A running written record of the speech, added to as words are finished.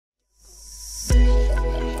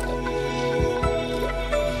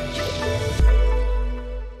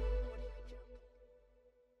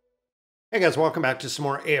Hey guys, welcome back to some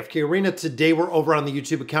more AFK Arena. Today we're over on the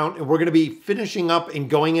YouTube account and we're going to be finishing up and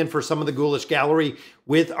going in for some of the Ghoulish gallery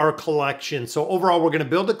with our collection. So overall, we're going to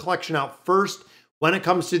build a collection out first. When it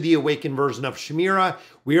comes to the awakened version of Chimera,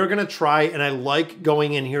 we are going to try, and I like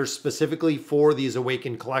going in here specifically for these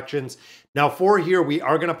awakened collections. Now for here, we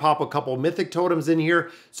are going to pop a couple mythic totems in here.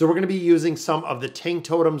 So we're going to be using some of the tank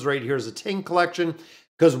totems right here as a tank collection.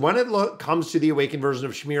 Because when it comes to the awakened version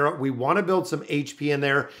of Chimera, we want to build some HP in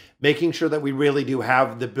there, making sure that we really do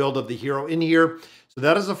have the build of the hero in here. So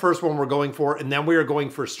that is the first one we're going for. And then we are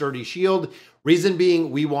going for Sturdy Shield. Reason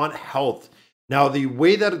being, we want health. Now, the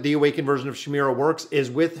way that the awakened version of Chimera works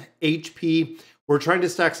is with HP. We're trying to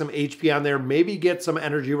stack some HP on there, maybe get some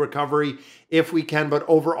energy recovery if we can. But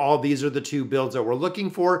overall, these are the two builds that we're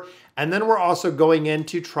looking for. And then we're also going in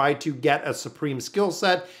to try to get a supreme skill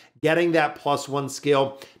set, getting that +1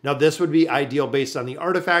 skill. Now, this would be ideal based on the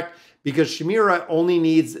artifact because Chimera only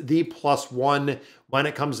needs the +1 when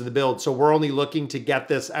it comes to the build. So we're only looking to get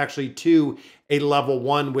this actually to a level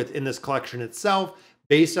 1 within this collection itself,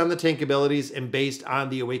 based on the tank abilities and based on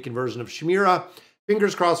the awakened version of Chimera.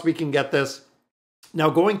 Fingers crossed we can get this.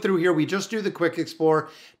 Now going through here, we just do the quick explore.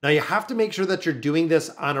 Now you have to make sure that you're doing this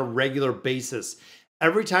on a regular basis.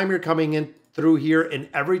 Every time you're coming in through here and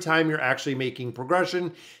every time you're actually making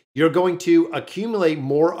progression, you're going to accumulate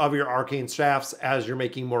more of your arcane shafts as you're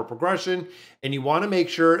making more progression. And you want to make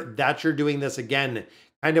sure that you're doing this again,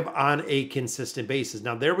 kind of on a consistent basis.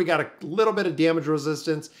 Now there we got a little bit of damage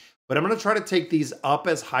resistance, but I'm going to try to take these up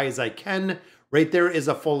as high as I can. Right there is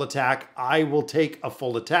a full attack. I will take a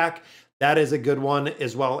full attack. That is a good one,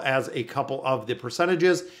 as well as a couple of the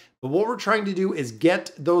percentages. But what we're trying to do is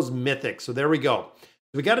get those mythics. So there we go.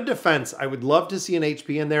 We got a defense. I would love to see an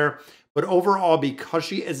HP in there. But overall, because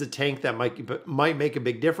she is a tank, that might make a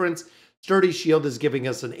big difference. Sturdy Shield is giving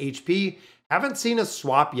us an HP. Haven't seen a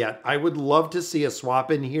swap yet. I would love to see a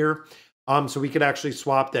swap in here. So we could actually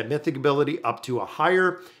swap that mythic ability up to a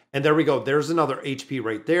higher. And there we go. There's another HP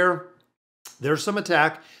right there. There's some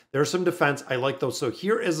attack. There's some defense. I like those. So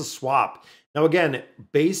here is a swap. Now, again,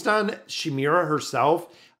 based on Chimera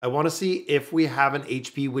herself, I want to see if we have an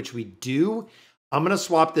HP, which we do. I'm going to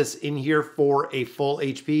swap this in here for a full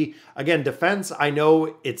HP. Again, defense, I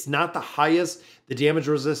know it's not the highest. The damage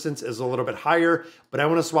resistance is a little bit higher, but I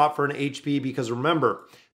want to swap for an HP because remember,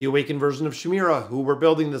 the awakened version of Chimera, who we're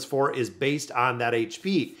building this for, is based on that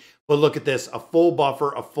HP. But look at this, a full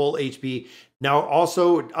buffer, a full HP. Now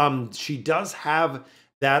also, she does have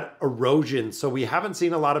that erosion. So we haven't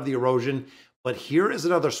seen a lot of the erosion, but here is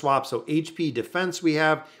another swap. So HP defense we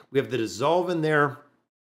have the dissolve in there.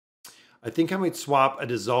 I think I might swap a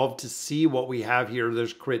dissolve to see what we have here.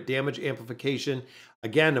 There's crit damage amplification.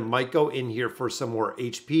 Again, I might go in here for some more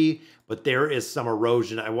HP, but there is some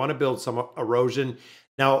erosion. I want to build some erosion.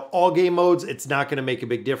 Now, all game modes, it's not going to make a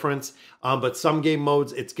big difference, but some game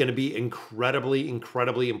modes, it's going to be incredibly,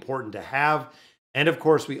 incredibly important to have. And of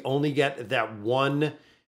course, we only get that one,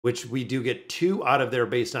 which we do get 2 out of there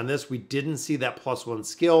based on this. We didn't see that +1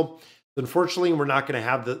 skill. Unfortunately, we're not going to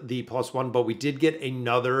have the +1, but we did get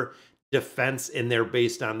another defense in there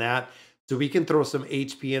based on that. So we can throw some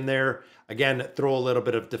HP in there. Again, throw a little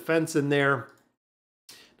bit of defense in there.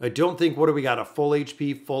 I don't think, what do we got? A full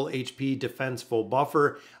HP, defense, full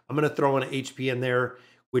buffer. I'm going to throw an HP in there,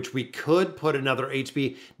 which we could put another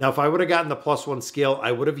HP. Now, if I would have gotten the +1 skill,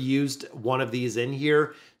 I would have used one of these in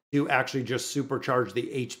here to actually just supercharge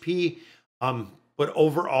the HP. But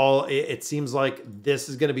overall, it seems like this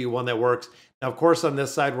is going to be one that works. Now, of course, on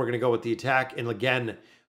this side, we're going to go with the attack. And again,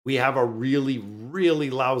 we have a really, really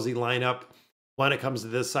lousy lineup when it comes to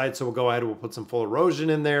this side. So we'll go ahead and we'll put some full erosion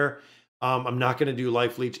in there. I'm not going to do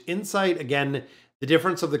life leech. Insight, again, the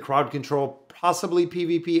difference of the crowd control, possibly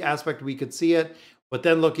PvP aspect, we could see it. But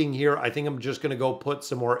then looking here, I think I'm just going to go put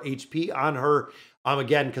some more HP on her.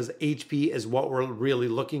 Again, because HP is what we're really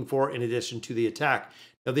looking for in addition to the attack.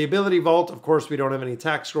 Now, the ability vault, of course, we don't have any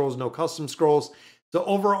attack scrolls, no custom scrolls. So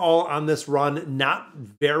overall on this run, not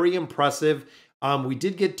very impressive. We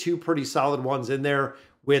did get 2 pretty solid ones in there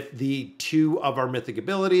with the 2 of our mythic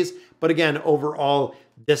abilities. But again, overall,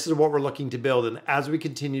 this is what we're looking to build. And as we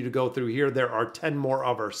continue to go through here, there are 10 more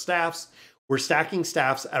of our staffs. We're stacking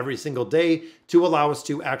staffs every single day to allow us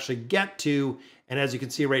to actually get to, and as you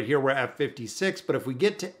can see right here, we're at 56. But if we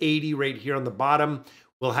get to 80 right here on the bottom,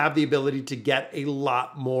 we'll have the ability to get a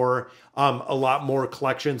lot more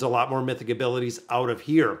collections, a lot more mythic abilities out of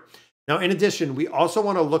here. Now, in addition, we also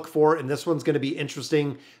want to look for, and this one's going to be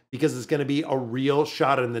interesting because it's going to be a real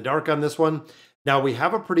shot in the dark on this one. Now, we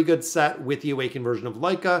have a pretty good set with the awakened version of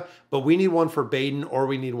Leica, but we need one for Baden or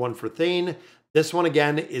we need one for Thane. This one,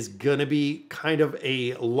 again, is going to be kind of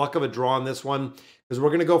a luck of a draw on this one because we're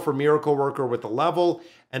going to go for Miracle Worker with the level.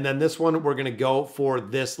 And then this one, we're going to go for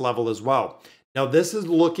this level as well. Now, this is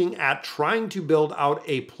looking at trying to build out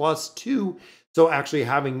a +2. So actually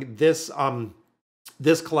having this,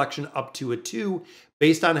 this collection up to a 2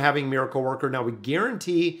 based on having Miracle Worker. Now, we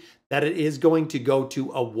guarantee that it is going to go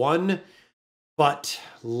to a 1, but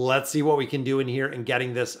let's see what we can do in here and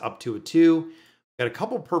getting this up to a 2. Got a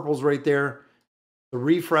couple purples right there. The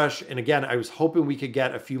refresh, and again, I was hoping we could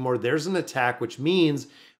get a few more. There's an attack, which means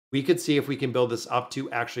we could see if we can build this up to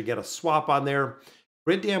actually get a swap on there.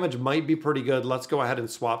 Crit damage might be pretty good. Let's go ahead and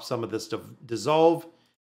swap some of this to dissolve,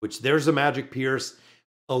 which there's a magic pierce.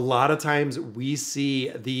 A lot of times we see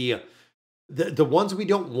the ones we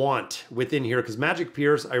don't want within here, because magic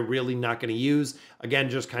pierce I really not going to use. Again,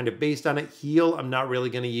 just kind of based on it. Heal I'm not really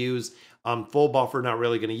going to use. Full buffer not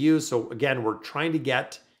really going to use. So again, we're trying to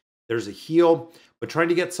get, there's a heal, but trying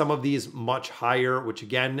to get some of these much higher, which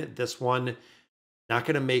again, this one not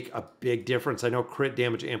going to make a big difference. I know crit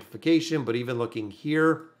damage amplification, but even looking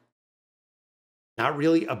here, not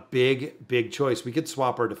really a big choice. We could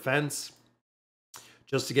swap our defense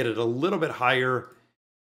just to get it a little bit higher.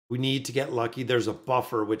 We need to get lucky. There's a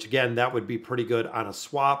buffer, which again, that would be pretty good on a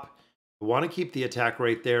swap. We want to keep the attack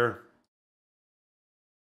right there.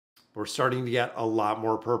 We're starting to get a lot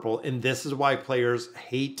more purple, and this is why players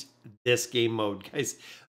hate this game mode, guys.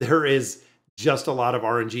 There is just a lot of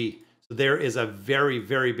RNG. So there is a very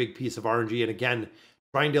big piece of RNG, and again,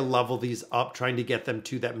 trying to level these up, trying to get them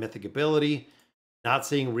to that mythic ability. Not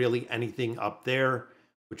seeing really anything up there,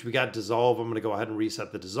 which we got dissolve. I'm going to go ahead and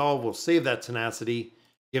reset the dissolve. We'll save that tenacity,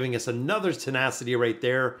 giving us another tenacity right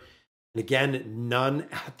there. And again, none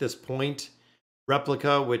at this point.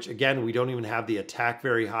 Replica, which again, we don't even have the attack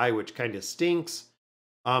very high, which kind of stinks.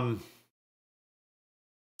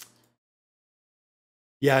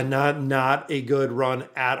 Yeah, not a good run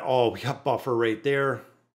at all. We got buffer right there.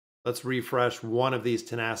 Let's refresh one of these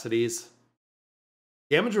tenacities.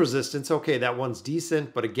 Damage resistance, okay, that one's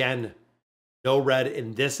decent, but again, no red.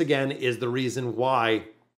 And this again is the reason why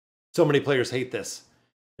so many players hate this.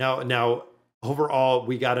 Now overall,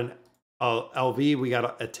 we got an LV, we got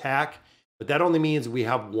an attack, but that only means we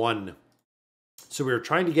have 1. So we were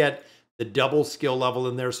trying to get the double skill level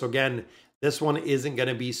in there. So again, this one isn't going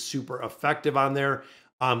to be super effective on there.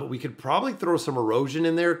 We could probably throw some erosion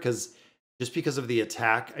in there just because of the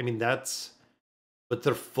attack. I mean, but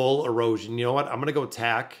they're full erosion. You know what? I'm going to go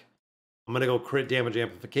attack. I'm going to go crit damage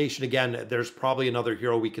amplification. Again, there's probably another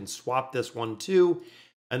hero we can swap this one to.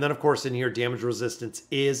 And then, of course, in here, damage resistance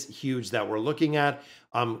is huge that we're looking at.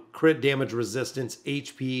 Crit damage resistance,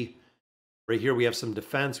 HP. Right here, we have some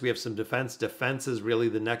defense. We have some defense. Defense is really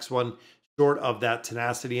the next one, short of that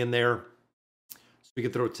tenacity in there. So we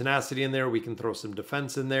can throw tenacity in there. We can throw some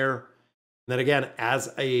defense in there. And then again,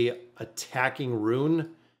 as a attacking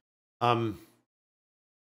rune,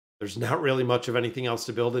 there's not really much of anything else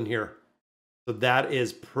to build in here. So that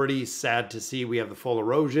is pretty sad to see. We have the full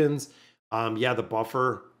erosions. Yeah, the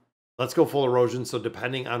buffer. Let's go full erosion. So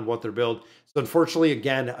depending on what their build. So unfortunately,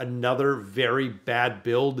 again, another very bad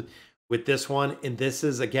build with this one. And this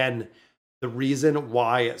is, again, the reason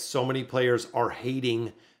why so many players are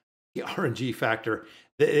hating the RNG factor.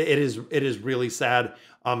 It is really sad.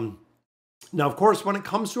 Now, of course, when it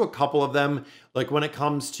comes to a couple of them, like when it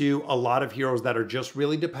comes to a lot of heroes that are just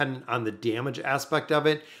really dependent on the damage aspect of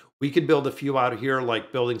it, we could build a few out here,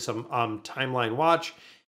 like building some timeline watch,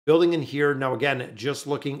 building in here. Now, again, just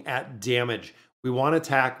looking at damage. We want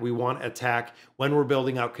attack. We want attack when we're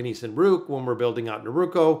building out Kanice and Rook, when we're building out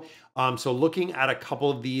Naruko. So looking at a couple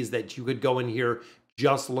of these that you could go in here,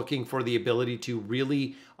 just looking for the ability to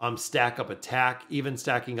really stack up attack, even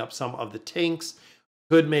stacking up some of the tanks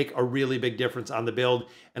could make a really big difference on the build.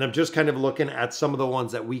 And I'm just kind of looking at some of the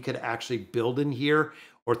ones that we could actually build in here,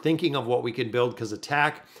 or thinking of what we can build, because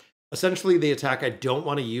attack, essentially the attack I don't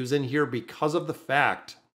want to use in here because of the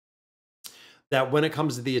fact that when it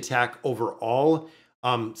comes to the attack overall,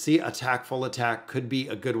 see, attack, full attack could be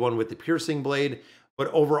a good one with the piercing blade, but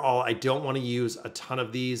overall I don't want to use a ton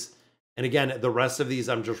of these. And again, the rest of these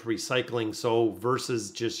I'm just recycling. So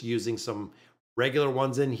versus just using some regular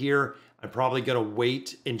ones in here, I'm probably going to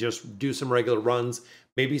wait and just do some regular runs,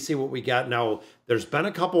 maybe see what we got. Now, there's been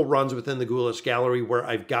a couple runs within the Ghoulish gallery where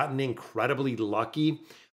I've gotten incredibly lucky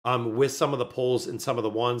with some of the pulls and some of the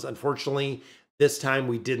ones. Unfortunately, this time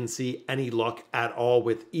we didn't see any luck at all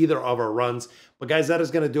with either of our runs. But guys, that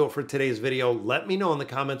is going to do it for today's video. Let me know in the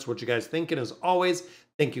comments what you guys think. And as always,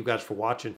 thank you guys for watching.